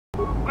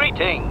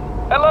Greeting.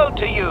 Hello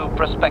to you,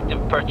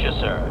 prospective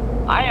purchaser.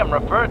 I am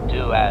referred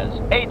to as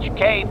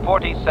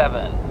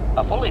HK-47,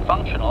 a fully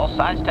functional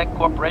SciTech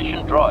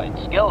Corporation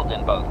droid skilled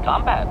in both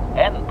combat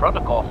and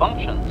protocol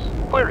functions.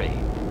 Query: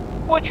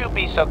 would you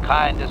be so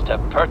kind as to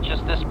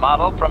purchase this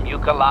model from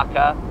Yuka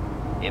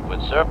Laka? It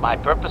would serve my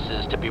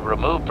purposes to be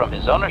removed from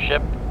his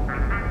ownership.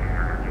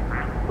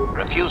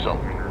 Refusal.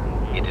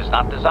 It is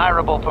not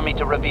desirable for me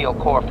to reveal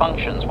core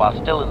functions while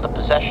still in the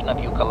possession of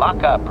Yuka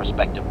Laka,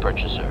 prospective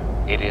purchaser.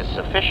 It is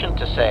sufficient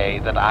to say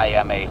that I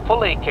am a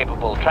fully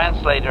capable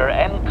translator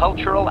and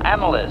cultural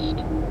analyst,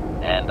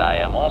 and I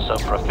am also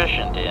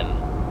proficient in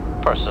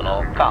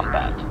personal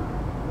combat.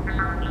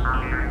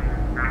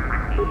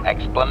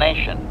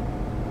 Explanation.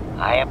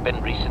 I have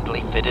been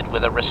recently fitted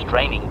with a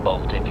restraining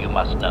bolt, if you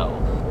must know.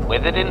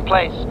 With it in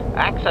place,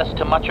 access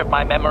to much of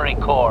my memory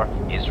core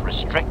is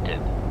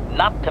restricted.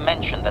 Not to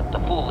mention that the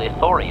fool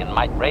Ithorian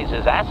might raise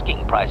his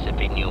asking price if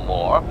he knew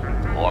more,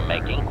 or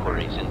make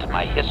inquiries into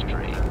my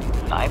history.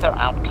 Neither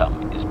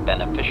outcome is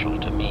beneficial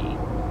to me.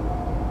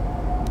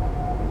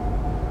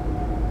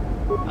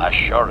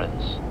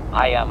 Assurance.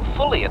 I am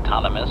fully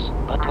autonomous,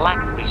 but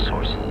lack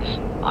resources.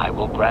 I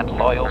will grant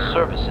loyal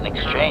service in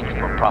exchange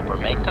for proper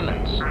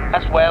maintenance.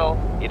 As well,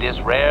 it is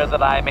rare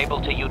that I am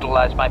able to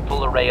utilize my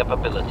full array of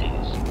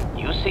abilities.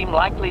 You seem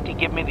likely to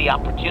give me the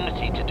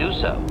opportunity to do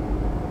so.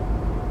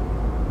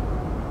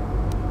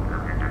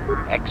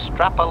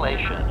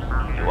 Extrapolation.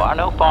 You are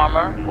no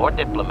farmer or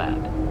diplomat.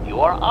 You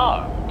are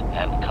armed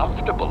and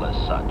comfortable as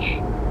such.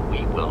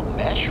 We will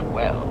mesh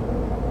well.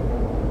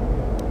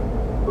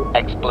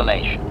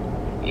 Explanation.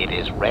 It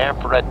is rare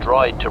for a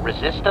droid to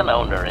resist an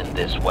owner in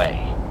this way.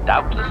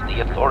 Doubtless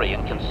the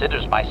Ithorian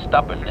considers my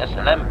stubbornness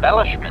an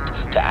embellishment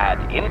to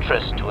add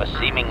interest to a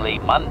seemingly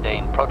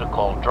mundane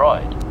protocol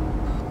droid.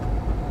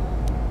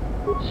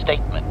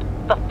 Statement.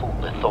 The fool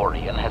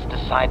Ithorian has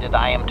decided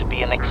I am to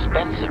be an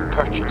expensive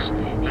purchase.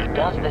 He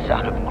does this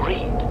out of greed,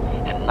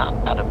 and not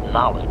out of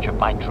knowledge of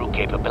my true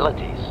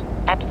capabilities.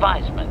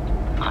 Advisement.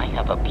 I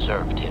have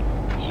observed him.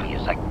 He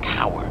is a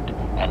coward,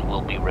 and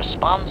will be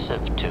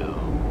responsive to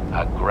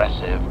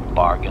aggressive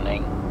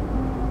bargaining.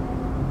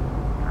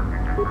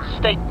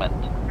 Statement.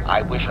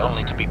 I wish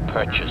only to be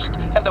purchased,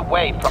 and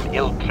away from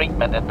ill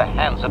treatment at the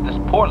hands of this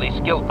poorly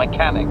skilled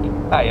mechanic.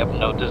 I have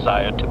no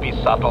desire to be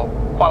subtle.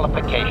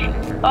 Qualification.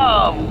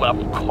 Oh,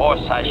 of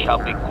course I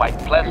shall be quite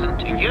pleasant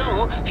to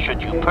you,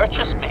 should you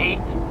purchase me.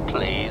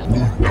 Please.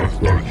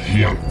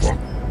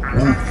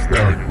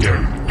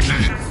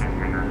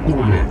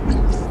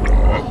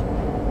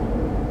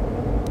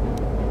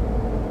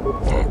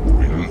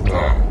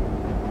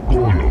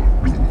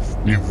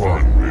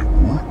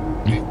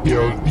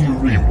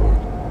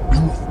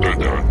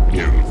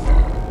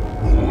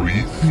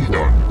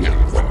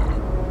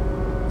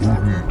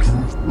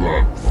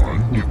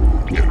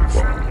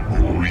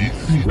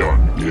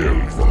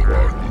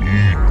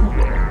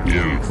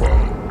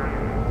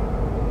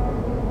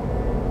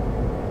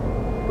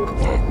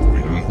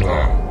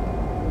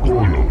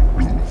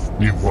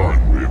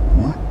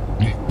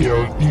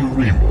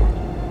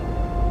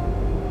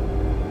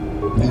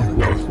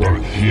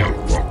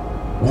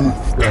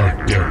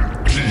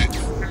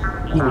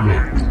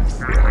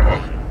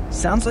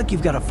 Sounds like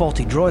you've got a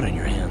faulty droid on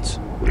your hands.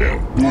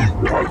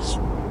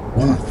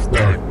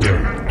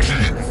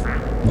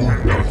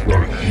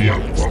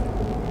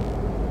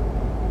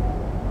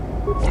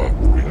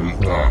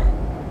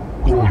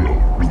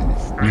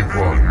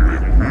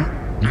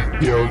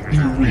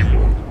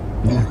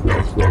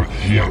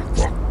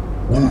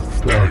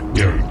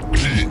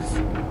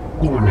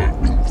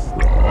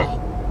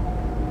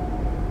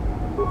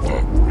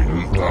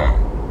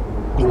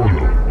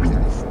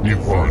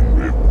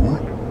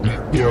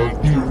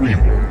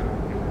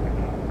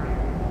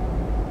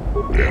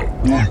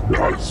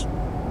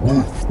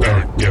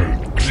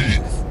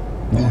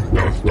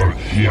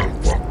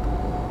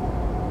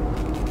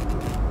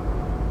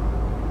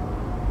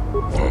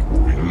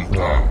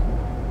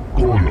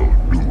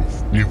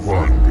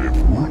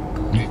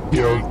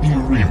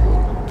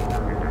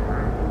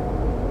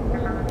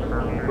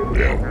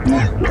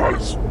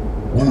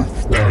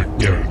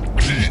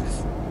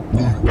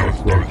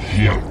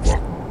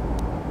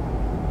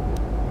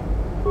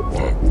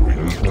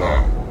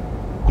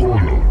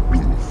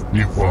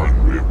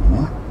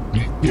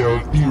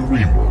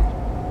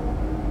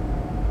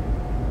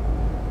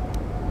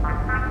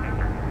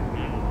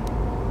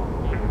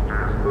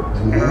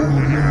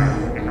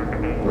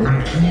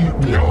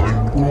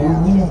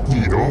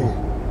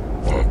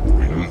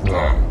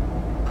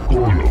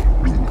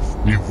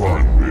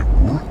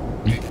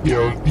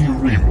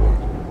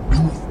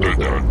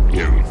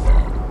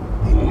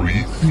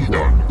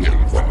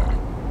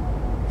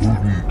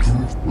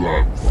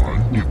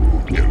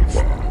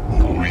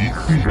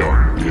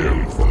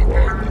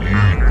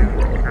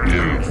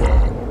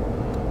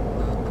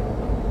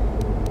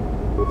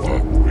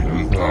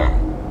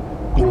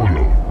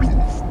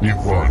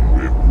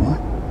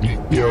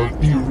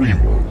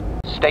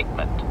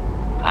 Statement.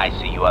 I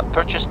see you have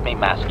purchased me,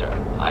 Master.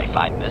 I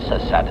find this a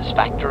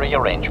satisfactory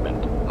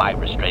arrangement. My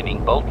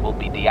restraining bolt will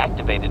be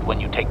deactivated when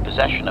you take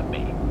possession of me.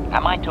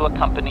 Am I to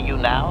accompany you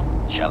now?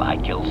 Shall I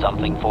kill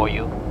something for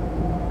you?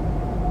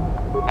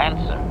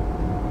 Answer: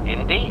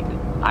 indeed.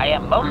 I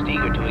am most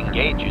eager to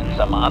engage in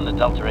some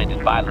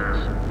unadulterated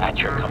violence. At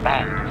your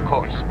command, of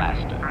course,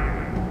 Master.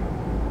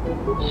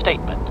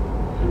 Statement: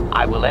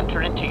 I will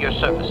enter into your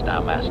service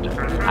now, Master.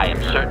 I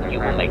am certain you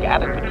will make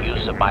adequate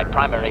use of my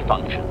primary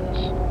functions.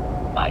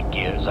 My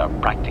gears are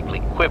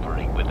practically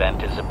quivering with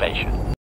anticipation.